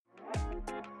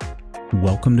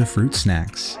Welcome to Fruit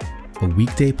Snacks, a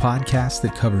weekday podcast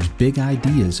that covers big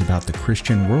ideas about the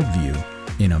Christian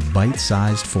worldview in a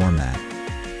bite-sized format.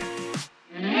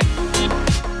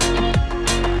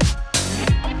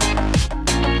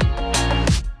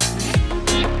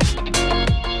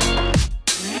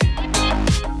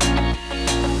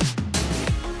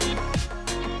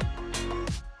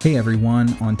 Hey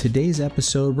everyone, on today's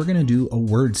episode, we're going to do a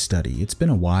word study. It's been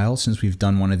a while since we've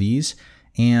done one of these,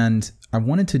 and I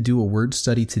wanted to do a word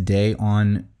study today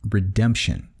on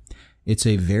redemption. It's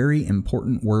a very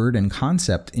important word and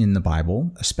concept in the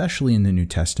Bible, especially in the New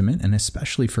Testament, and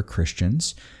especially for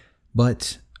Christians.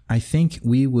 But I think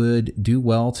we would do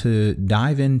well to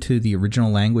dive into the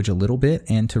original language a little bit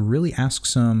and to really ask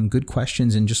some good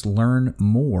questions and just learn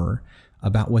more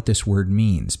about what this word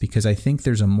means, because I think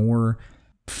there's a more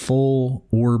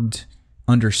full-orbed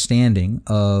understanding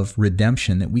of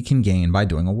redemption that we can gain by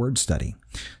doing a word study.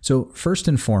 So first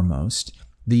and foremost,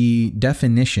 the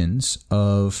definitions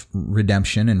of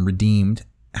redemption and redeemed,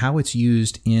 how it's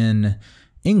used in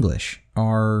English,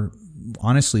 are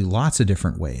honestly lots of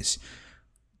different ways.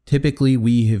 Typically,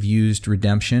 we have used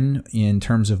redemption in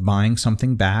terms of buying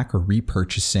something back or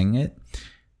repurchasing it.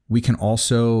 We can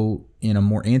also, in a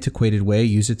more antiquated way,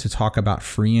 use it to talk about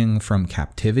freeing from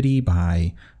captivity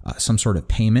by some sort of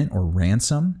payment or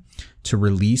ransom, to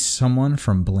release someone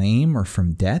from blame or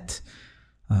from debt,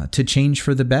 to change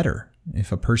for the better.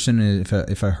 If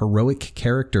a heroic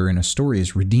character in a story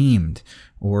is redeemed,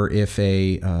 or if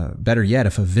better yet,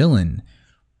 if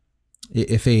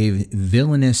a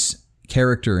villainous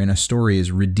character in a story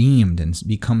is redeemed and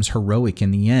becomes heroic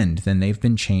in the end, then they've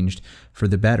been changed for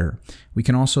the better. We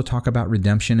can also talk about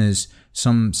redemption as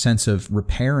some sense of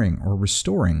repairing or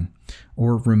restoring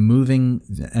or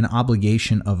removing an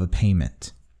obligation of a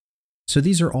payment. So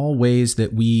these are all ways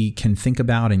that we can think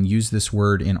about and use this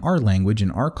word in our language,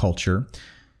 in our culture.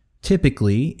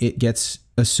 Typically, it gets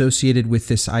associated with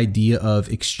this idea of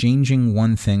exchanging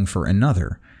one thing for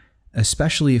another,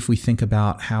 especially if we think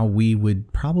about how we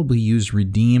would probably use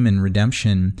redeem and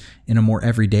redemption in a more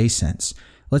everyday sense.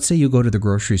 Let's say you go to the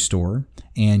grocery store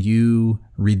and you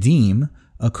redeem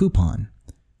a coupon.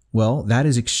 Well, that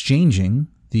is exchanging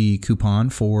the coupon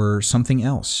for something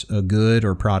else, a good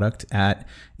or product at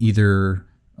either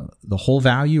the whole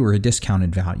value or a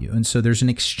discounted value. And so there's an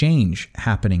exchange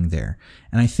happening there.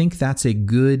 And I think that's a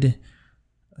good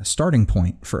starting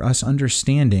point for us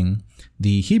understanding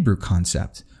the Hebrew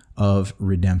concept of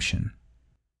redemption.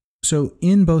 So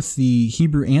in both the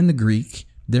Hebrew and the Greek,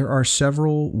 there are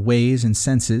several ways and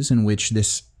senses in which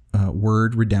this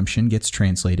word redemption gets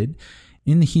translated.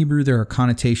 In the Hebrew, there are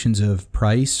connotations of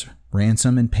price,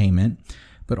 ransom, and payment,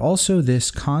 but also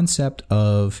this concept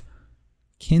of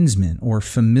kinsman or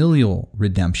familial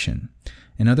redemption.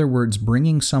 In other words,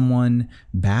 bringing someone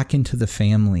back into the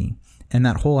family, and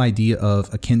that whole idea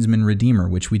of a kinsman redeemer,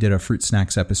 which we did a Fruit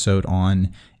Snacks episode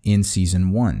on in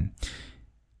season 1.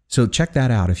 So check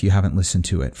that out if you haven't listened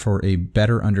to it for a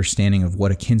better understanding of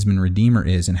what a kinsman redeemer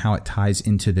is and how it ties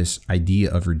into this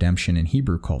idea of redemption in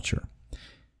Hebrew culture.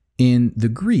 In the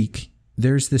Greek,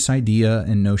 there's this idea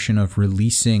and notion of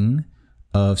releasing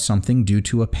of something due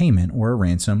to a payment or a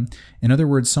ransom. In other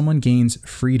words, someone gains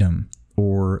freedom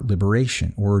or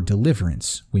liberation or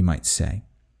deliverance, we might say.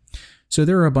 So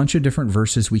there are a bunch of different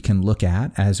verses we can look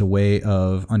at as a way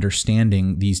of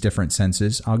understanding these different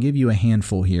senses. I'll give you a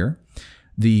handful here.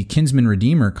 The kinsman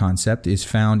redeemer concept is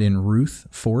found in Ruth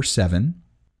 4:7.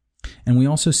 And we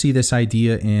also see this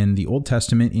idea in the Old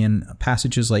Testament in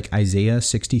passages like Isaiah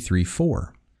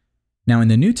 63:4. Now in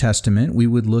the New Testament, we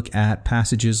would look at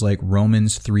passages like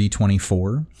Romans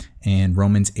 3:24 and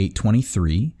Romans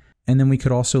 8:23. And then we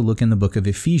could also look in the book of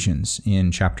Ephesians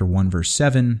in chapter 1, verse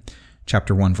 7,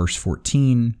 chapter 1, verse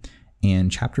 14,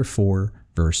 and chapter 4,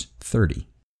 verse 30.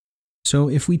 So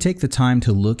if we take the time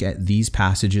to look at these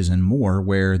passages and more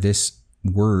where this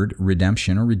word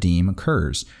redemption or redeem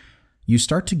occurs, you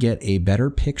start to get a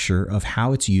better picture of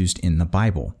how it's used in the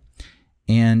Bible.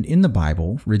 And in the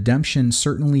Bible, redemption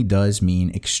certainly does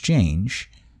mean exchange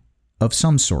of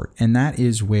some sort, and that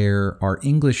is where our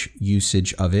English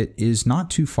usage of it is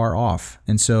not too far off.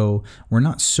 And so we're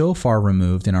not so far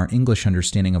removed in our English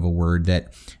understanding of a word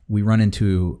that we run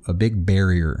into a big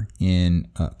barrier in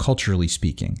culturally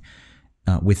speaking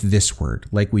with this word,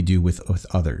 like we do with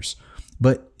others.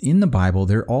 But in the Bible,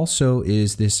 there also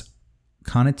is this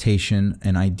connotation,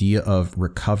 an idea of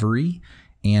recovery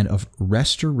and of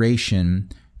restoration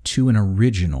to an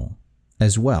original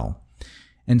as well.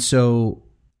 And so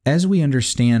as we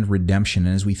understand redemption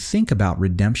and as we think about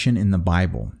redemption in the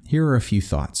Bible, here are a few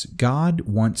thoughts. God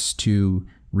wants to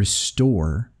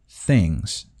restore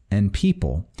things and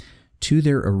people to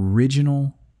their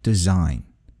original design.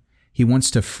 He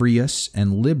wants to free us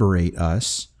and liberate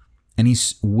us, and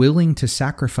he's willing to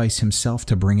sacrifice himself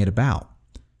to bring it about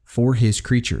for his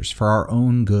creatures, for our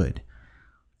own good.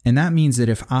 And that means that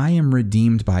if I am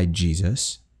redeemed by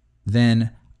Jesus,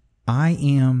 then I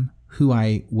am who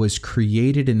I was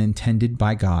created and intended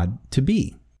by God to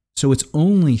be. So it's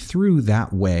only through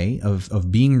that way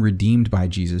of being redeemed by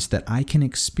Jesus that I can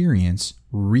experience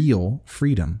real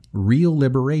freedom, real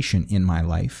liberation in my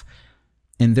life.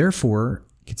 And therefore,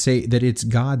 I could say that it's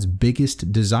God's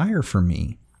biggest desire for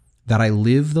me that I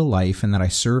live the life and that I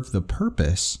serve the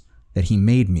purpose that he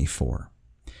made me for.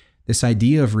 This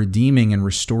idea of redeeming and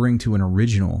restoring to an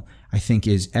original, I think,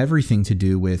 is everything to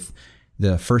do with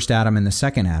the first Adam and the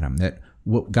second Adam, that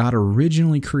what God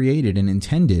originally created and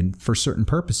intended for certain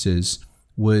purposes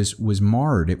was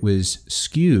marred. It was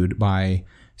skewed by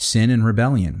sin and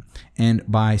rebellion. And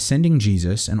by sending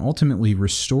Jesus and ultimately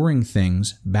restoring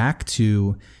things back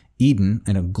to Eden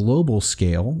at a global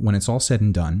scale, when it's all said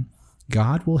and done,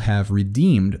 God will have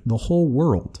redeemed the whole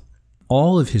world,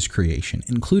 all of his creation,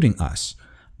 including us,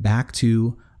 back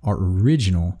to our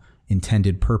original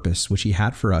intended purpose, which he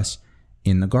had for us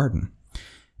in the garden.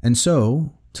 And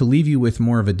so, to leave you with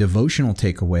more of a devotional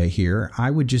takeaway here,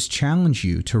 I would just challenge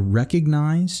you to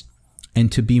recognize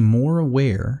and to be more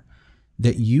aware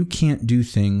that you can't do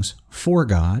things for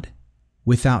God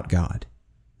without God,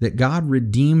 that God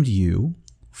redeemed you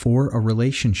for a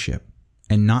relationship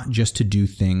and not just to do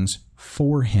things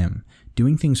for him.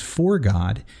 Doing things for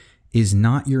God is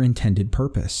not your intended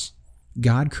purpose.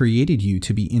 God created you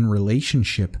to be in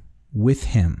relationship with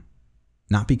him,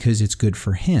 not because it's good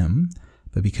for him,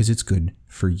 but because it's good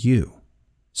for you.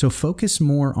 So focus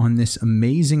more on this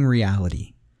amazing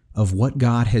reality of what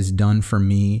God has done for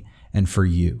me and for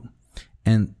you,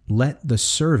 and let the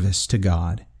service to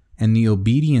God and the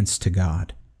obedience to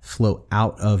God flow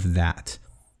out of that.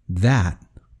 That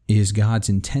is God's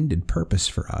intended purpose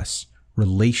for us,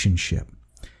 relationship.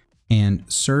 And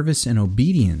service and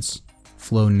obedience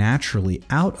flow naturally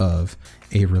out of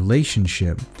a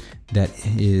relationship that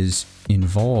is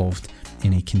involved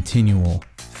in a continual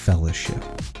fellowship.